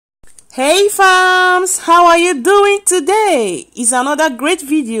Hey farms, how are you doing today? It's another great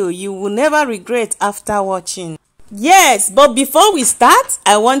video you will never regret after watching. Yes, but before we start,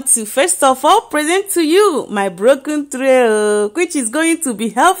 I want to first of all present to you my broken trail, which is going to be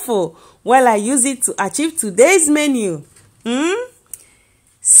helpful while I use it to achieve today's menu.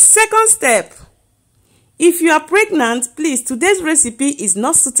 Second step. If you are pregnant, please, today's recipe is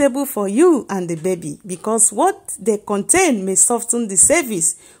not suitable for you and the baby because what they contain may soften the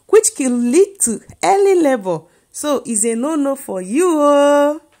cervix, which can lead to early labor. So it's a no-no for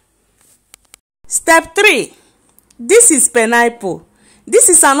you. Step 3. This is pineapple. This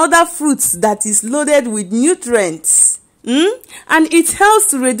is another fruit that is loaded with nutrients. And it helps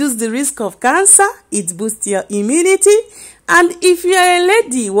to reduce the risk of cancer. It boosts your immunity. And if you are a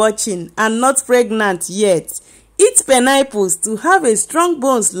lady watching and not pregnant yet, eat pineapples to have a strong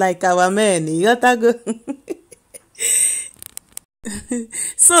bones like our men.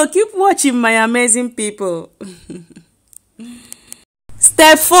 So keep watching, my amazing people.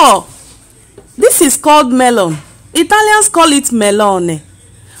 Step 4. This is called melon. Italians call it melone,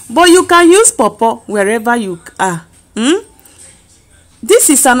 but you can use pawpaw wherever you are. This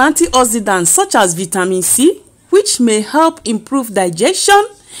is an antioxidant such as vitamin C, which may help improve digestion.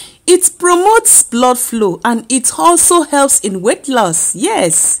 It promotes blood flow and it also helps in weight loss.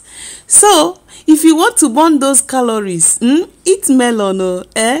 Yes. So, if you want to burn those calories, eat melon,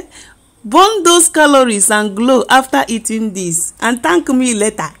 burn those calories and glow after eating this. And thank me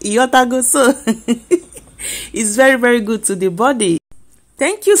later. So, it's very, very good to the body.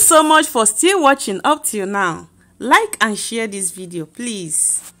 Thank you so much for still watching up till now. Like and share this video,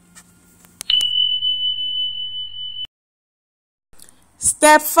 please.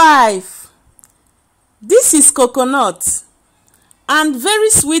 Step 5. This is coconut. And very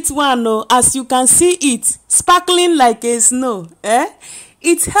sweet one, as you can see it, sparkling like a snow.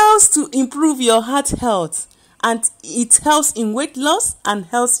 It helps to improve your heart health. And it helps in weight loss and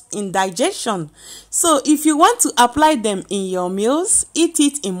helps in digestion. So if you want to apply them in your meals, eat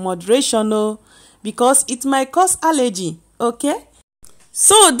it in moderation, because it might cause allergy, okay?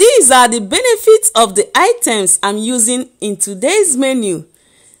 So these are the benefits of the items I'm using in today's menu.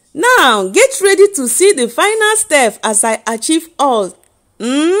 Now get ready to see the final step as I achieve all.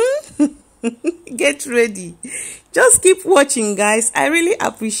 Get ready. Just keep watching, guys. I really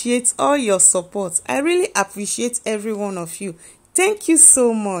appreciate all your support. I really appreciate every one of you. Thank you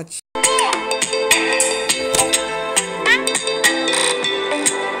so much.